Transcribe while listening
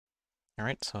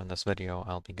Alright, so in this video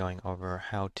I'll be going over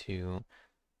how to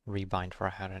rebind for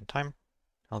ahead in time.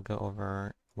 I'll go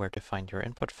over where to find your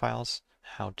input files,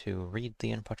 how to read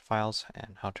the input files,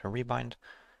 and how to rebind,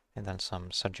 and then some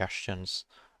suggestions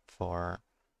for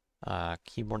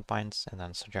keyboard binds, and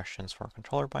then suggestions for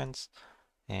controller binds,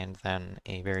 and then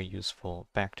a very useful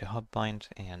back to hub bind,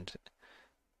 and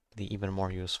the even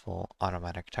more useful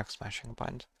automatic text matching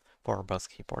bind for both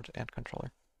keyboard and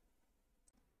controller.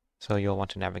 So you'll want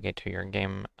to navigate to your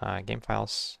game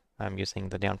files. I'm using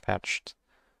the downpatched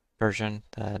version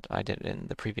that I did in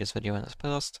the previous video in this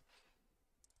playlist.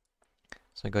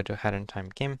 So go to ahead in time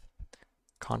game,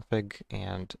 config,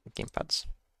 and gamepads.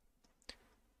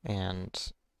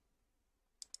 And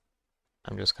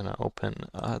I'm just going to open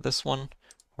this one,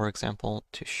 for example,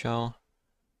 to show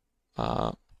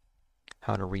how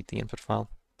to read the input file.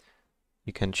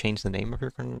 You can change the name of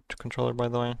your controller, by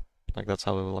the way. Like that's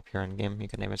how it will appear in game. You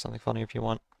can name it something funny if you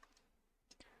want.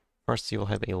 First, you will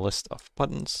have a list of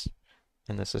buttons,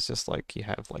 and this is just like you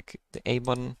have like the A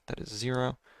button, that is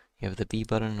 0. You have the B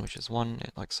button, which is 1,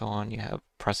 and like so on. You have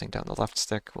pressing down the left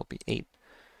stick will be 8.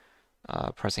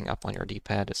 Pressing up on your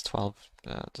D-pad is 12.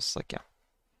 Just like, yeah.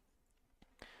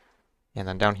 And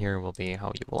then down here will be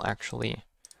how you will actually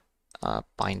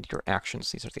bind your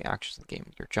actions. These are the actions of the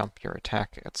game: your jump, your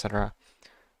attack, etc.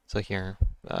 So here,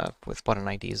 with button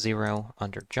ID 0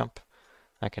 under jump,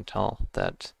 I can tell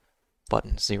that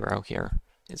button 0 here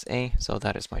is A, so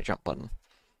that is my jump button.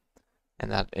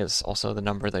 And that is also the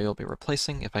number that you'll be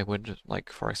replacing. If I would,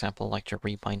 like, for example, like to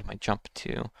rebind my jump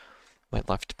to my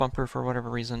left bumper for whatever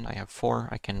reason, I have 4,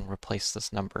 I can replace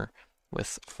this number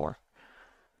with 4,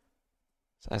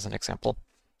 as an example.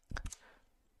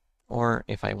 Or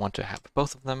if I want to have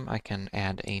both of them, I can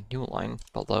add a new line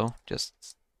below,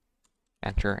 just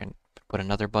enter and put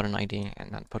another button ID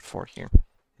and then put 4 here.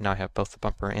 Now I have both the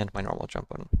bumper and my normal jump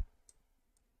button.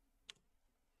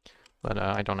 But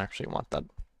I don't actually want that.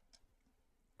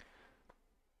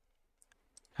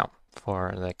 Now,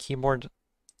 for the keyboard,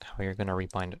 how you're going to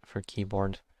rebind it for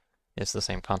keyboard is the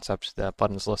same concept. The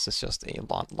buttons list is just a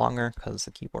lot longer because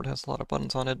the keyboard has a lot of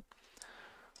buttons on it.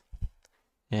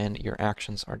 And your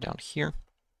actions are down here.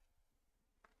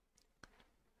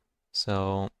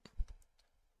 So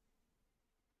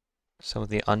some of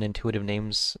the unintuitive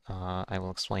names I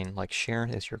will explain, like share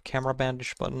is your camera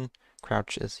bandage button,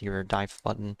 crouch is your dive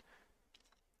button,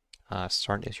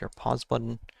 start is your pause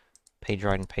button, page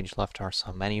right and page left are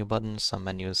some menu buttons. Some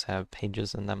menus have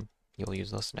pages in them. You'll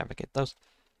use those to navigate those.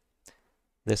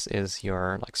 This is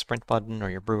your like sprint button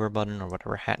or your brewer button or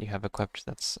whatever hat you have equipped.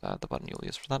 That's the button you'll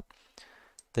use for that.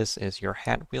 This is your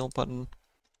hat wheel button.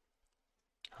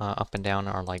 Up and down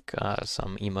are like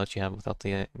some emotes you have without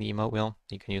the emote wheel.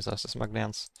 You can use those as smug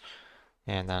dance.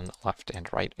 And then left and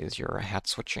right is your hat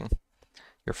switching,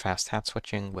 your fast hat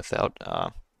switching without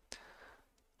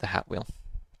the hat wheel.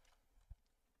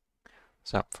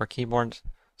 So for keyboard,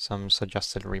 some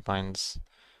suggested rebinds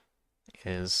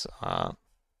is you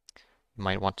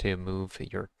might want to move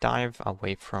your dive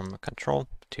away from control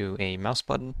to a mouse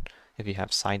button. If you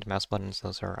have side mouse buttons,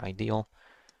 those are ideal.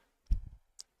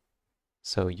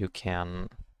 So you can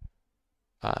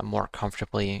more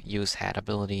comfortably use hat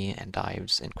ability and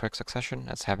dives in quick succession,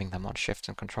 as having them on shift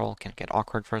and control can get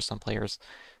awkward for some players.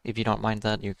 If you don't mind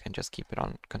that, you can just keep it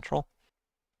on control.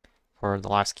 For the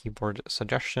last keyboard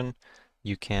suggestion,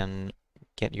 you can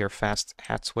get your fast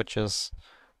hat switches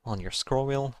on your scroll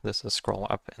wheel. This is scroll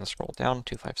up and scroll down,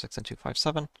 256 and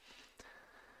 257.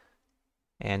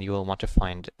 And you will want to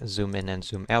find zoom in and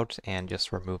zoom out and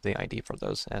just remove the ID for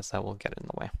those, as that will get in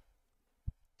the way.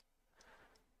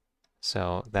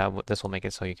 So this will make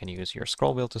it so you can use your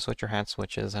scroll wheel to switch your hats,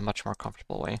 which is a much more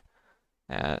comfortable way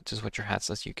to switch your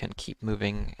hats, as you can keep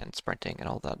moving and sprinting and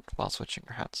all that while switching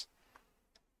your hats.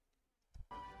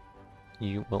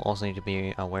 You will also need to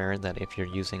be aware that if you're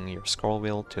using your scroll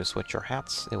wheel to switch your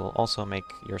hats, it will also make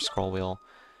your scroll wheel,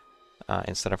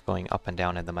 instead of going up and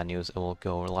down in the menus, it will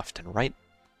go left and right.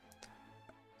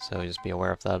 So just be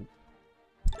aware of that.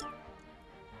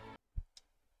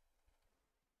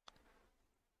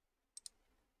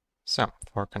 So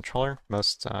for controller,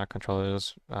 most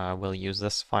controllers will use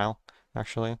this file,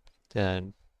 actually.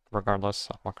 Regardless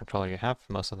of what controller you have,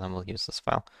 most of them will use this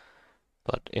file.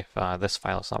 But if this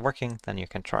file is not working, then you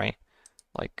can try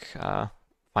like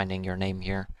finding your name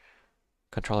here,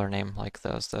 controller name, like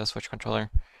the Switch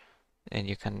controller, and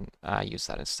you can use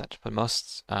that instead. But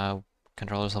most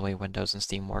controllers, the way Windows and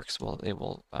Steam works, it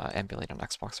will emulate an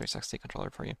Xbox 360 controller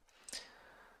for you.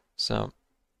 So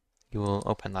you will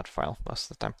open that file most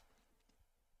of the time.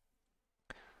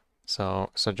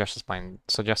 So suggested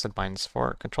binds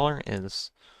for controller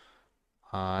is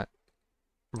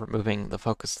removing the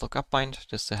FocusLookUp bind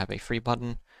just to have a free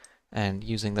button, and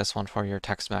using this one for your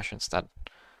text mesh instead.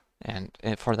 And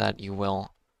for that, you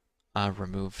will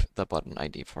remove the button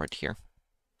ID for it here,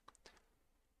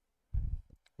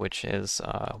 which is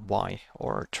Y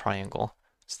or triangle.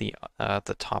 It's the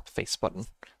top face button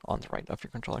on the right of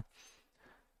your controller.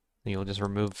 You'll just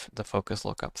remove the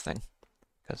FocusLookUp thing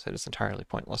because it is entirely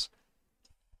pointless.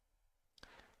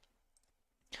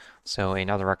 So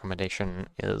another recommendation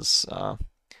is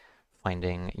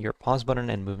finding your pause button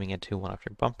and moving it to one of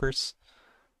your bumpers.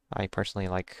 I personally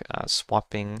like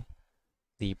swapping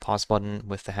the pause button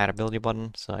with the hat ability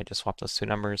button, so I just swap those two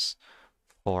numbers,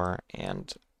 4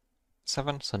 and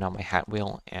 7. So now my hat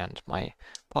wheel and my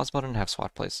pause button have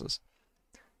swapped places.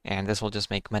 And this will just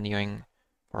make menuing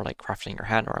for like crafting your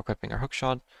hat or equipping your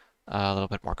hookshot a little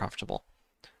bit more comfortable.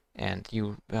 And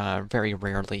you very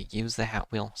rarely use the hat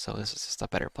wheel, so this is just a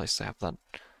better place to have that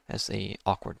as a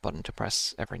awkward button to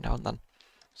press every now and then.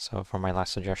 So for my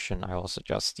last suggestion, I will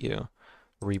suggest you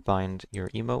rebind your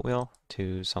emote wheel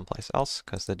to someplace else,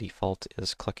 because the default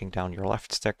is clicking down your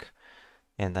left stick,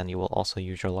 and then you will also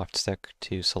use your left stick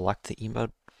to select the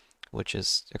emote, which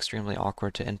is extremely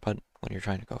awkward to input when you're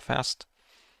trying to go fast.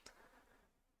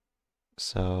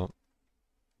 So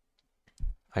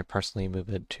I personally move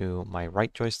it to my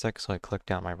right joystick, so I click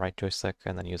down my right joystick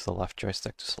and then use the left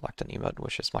joystick to select an emote,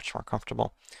 which is much more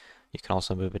comfortable. You can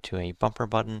also move it to a bumper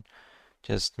button.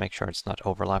 Just make sure it's not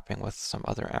overlapping with some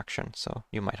other action, so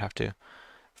you might have to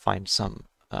find some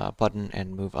button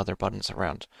and move other buttons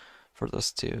around for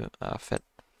this to fit.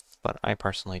 But I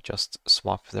personally just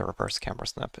swap the reverse camera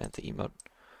snap and the emote.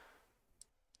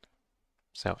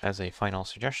 So as a final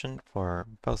suggestion for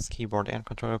both keyboard and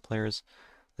controller players,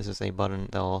 this is a button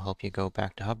that will help you go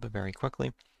back to hub very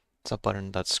quickly. It's a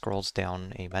button that scrolls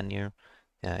down a menu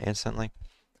instantly.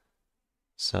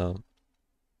 So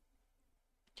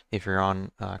if you're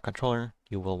on controller,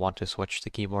 you will want to switch the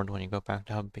keyboard when you go back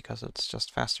to hub because it's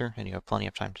just faster and you have plenty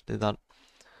of time to do that.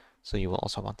 So you will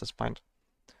also want this bind.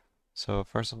 So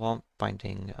first of all,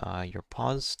 binding your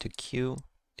pause to Q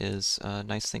is a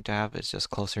nice thing to have. It's just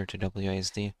closer to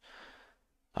WASD.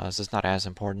 This is not as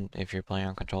important if you're playing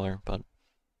on controller, but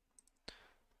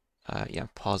yeah,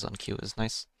 pause on Q is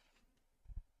nice.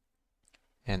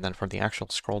 And then for the actual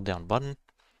scroll down button,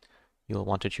 you'll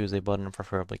want to choose a button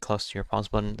preferably close to your pause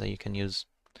button that you can use.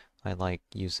 I like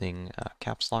using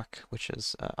caps lock, which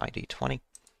is ID 20.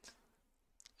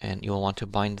 And you'll want to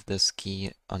bind this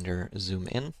key under zoom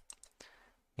in,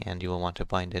 and you will want to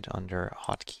bind it under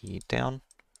hotkey down,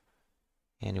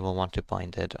 and you will want to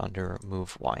bind it under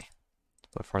move Y.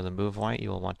 But for the move Y, you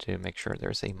will want to make sure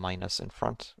there's a minus in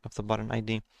front of the button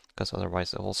ID, because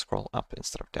otherwise it will scroll up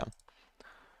instead of down.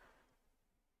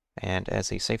 And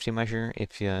as a safety measure,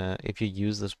 if you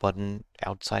use this button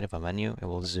outside of a menu, it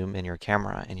will zoom in your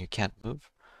camera and you can't move.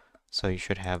 So you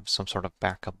should have some sort of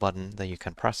backup button that you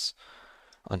can press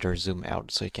under zoom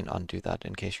out, so you can undo that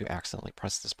in case you accidentally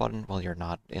press this button while you're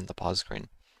not in the pause screen.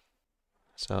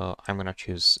 So I'm going to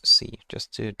choose C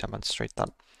just to demonstrate that.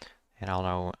 And I'll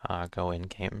now go in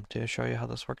game to show you how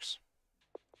this works.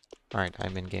 Alright,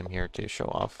 I'm in game here to show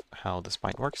off how this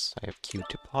bind works. I have Q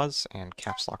to pause and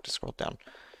caps lock to scroll down.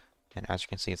 And as you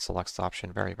can see, it selects the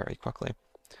option very, very quickly.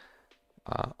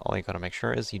 All you gotta make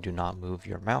sure is you do not move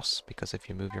your mouse, because if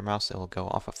you move your mouse, it will go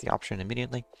off of the option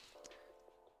immediately.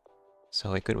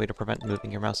 So a good way to prevent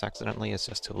moving your mouse accidentally is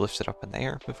just to lift it up in the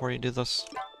air before you do this.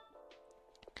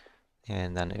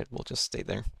 And then it will just stay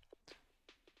there.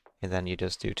 And then you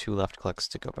just do 2 left clicks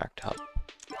to go back to hub.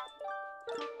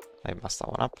 I messed that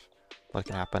one up. What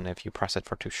can happen if you press it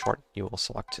for too short, you will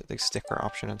select the sticker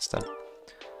option instead.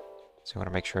 So you want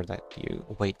to make sure that you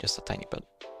wait just a tiny bit,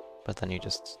 but then you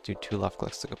just do 2 left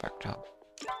clicks to go back to hub.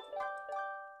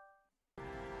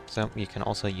 So you can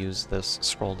also use this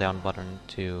scroll down button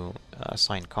to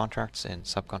assign contracts in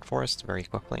Subcon Forest very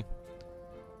quickly.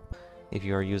 If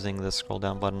you are using this scroll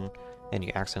down button and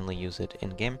you accidentally use it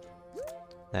in-game,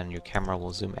 then your camera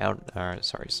will zoom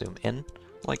in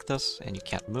like this, and you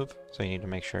can't move, so you need to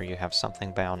make sure you have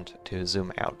something bound to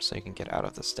zoom out so you can get out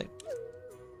of this state,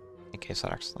 in case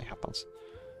that accidentally happens.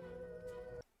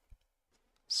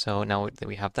 So now that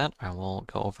we have that, I will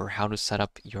go over how to set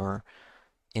up your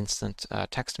instant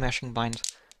text mashing bind.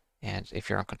 And if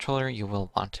you're on controller, you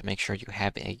will want to make sure you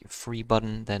have a free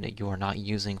button that you are not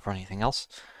using for anything else,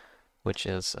 which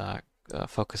is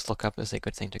FocusLookUp is a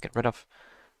good thing to get rid of.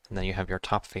 And then you have your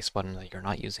top face button that you're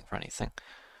not using for anything.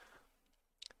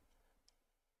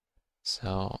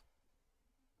 So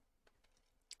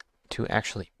to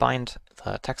actually bind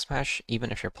the text mesh,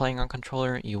 even if you're playing on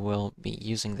controller, you will be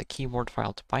using the keyboard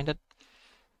file to bind it.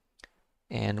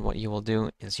 And what you will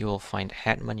do is you will find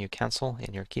hat menu cancel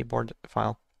in your keyboard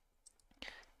file,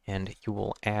 and you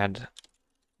will add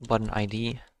button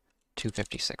ID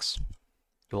 256.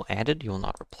 You will add it, you will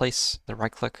not replace the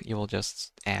right click, you will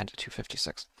just add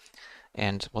 256.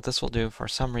 And what this will do for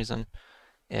some reason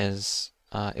is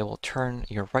it will turn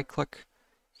your right click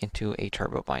into a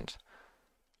turbo bind.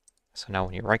 So now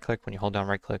when you right click, when you hold down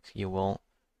right click, you will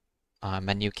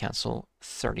menu cancel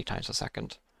 30 times a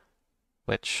second,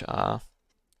 which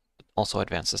also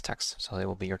advances text, so it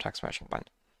will be your text matching bind.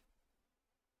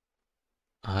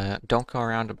 Don't go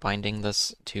around binding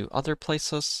this to other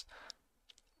places,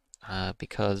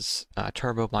 because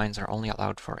turbo binds are only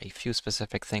allowed for a few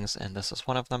specific things, and this is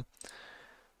one of them.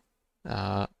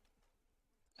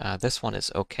 This one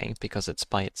is okay because it's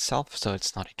by itself, so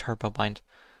it's not a turbo bind.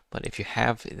 But if you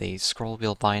have the scroll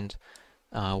wheel bind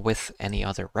with any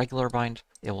other regular bind,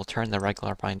 it will turn the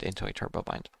regular bind into a turbo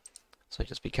bind. So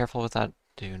just be careful with that.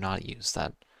 Do not use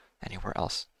that anywhere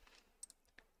else.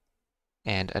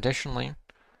 And additionally,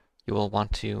 you will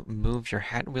want to move your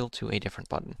hat wheel to a different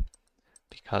button,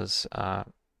 because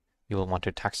you will want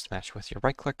to text match with your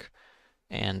right click,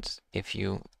 and if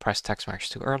you press text match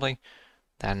too early,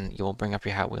 then you will bring up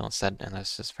your hat wheel instead, and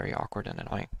that's just very awkward and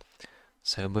annoying.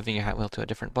 So moving your hat wheel to a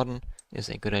different button is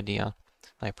a good idea.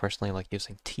 I personally like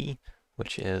using T,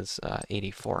 which is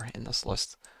 84 in this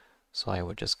list, so I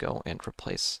would just go and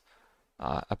replace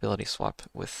ability swap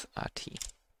with T,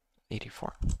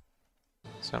 84.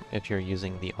 So if you're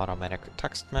using the automatic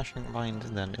text matching bind,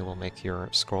 then it will make your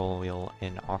scroll wheel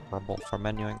inoperable for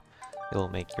menuing. It will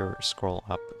make your scroll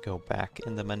up go back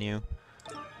in the menu.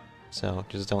 So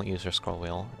just don't use your scroll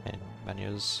wheel in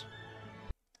menus.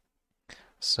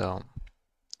 So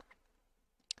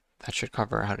that should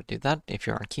cover how to do that. If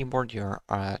you're on keyboard, you're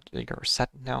set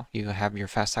now. You have your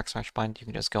fast text match bind. You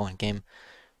can just go in game,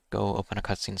 go open a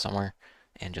cutscene somewhere,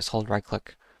 and just hold right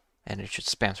click, and it should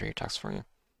spam through your text for you.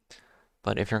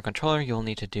 But if you're on controller, you'll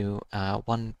need to do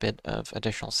one bit of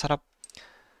additional setup,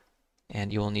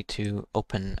 and you will need to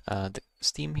open the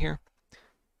Steam here.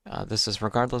 This is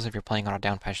regardless if you're playing on a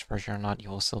down-patched version or not, you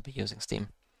will still be using Steam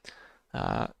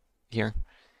here,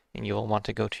 and you will want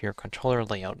to go to your controller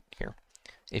layout here.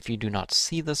 If you do not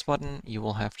see this button, you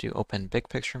will have to open Big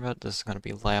Picture mode. This is going to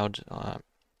be loud.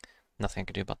 Nothing I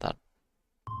can do about that.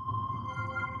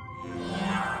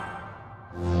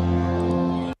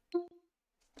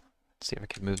 Let's see if I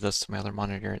can move this to my other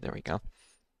monitor. There we go.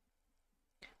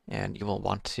 And you will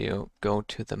want to go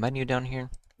to the menu down here,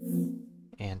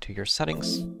 and to your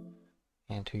settings,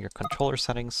 and to your controller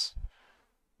settings,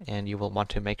 and you will want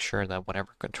to make sure that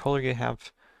whatever controller you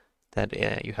have,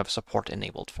 that you have support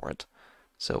enabled for it.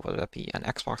 So whether that be an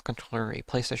Xbox controller, a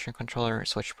PlayStation controller, a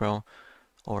Switch Pro,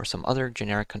 or some other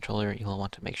generic controller, you will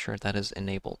want to make sure that is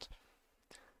enabled.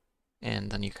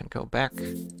 And then you can go back,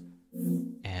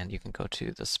 and you can go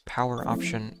to this power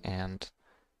option and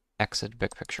exit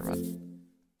Big Picture mode.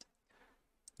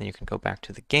 Then you can go back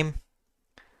to the game,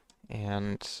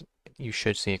 and you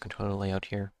should see a controller layout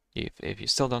here. If you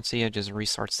still don't see it, just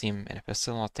restart Steam, and if it's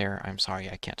still not there, I'm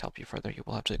sorry, I can't help you further. You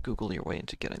will have to Google your way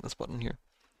into getting this button here.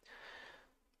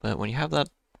 But when you have that,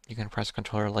 you can press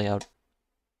controller layout.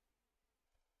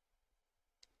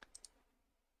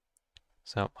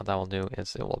 So what that will do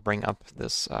is it will bring up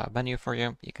this menu for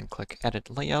you. You can click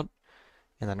Edit Layout,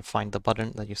 and then find the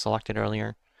button that you selected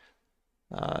earlier.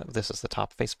 This is the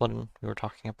top face button we were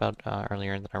talking about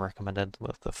earlier that I recommended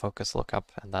with the FocusLookUp,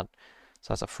 and that, so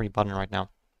that's a free button right now.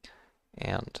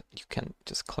 And you can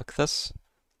just click this,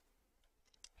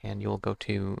 and you will go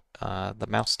to the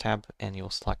mouse tab, and you will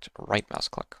select right mouse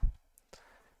click.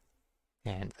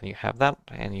 And then you have that,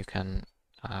 and you can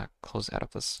close out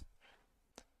of this.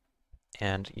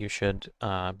 And you should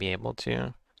be able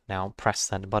to now press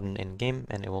that button in game,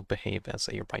 and it will behave as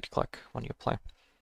a right click when you play.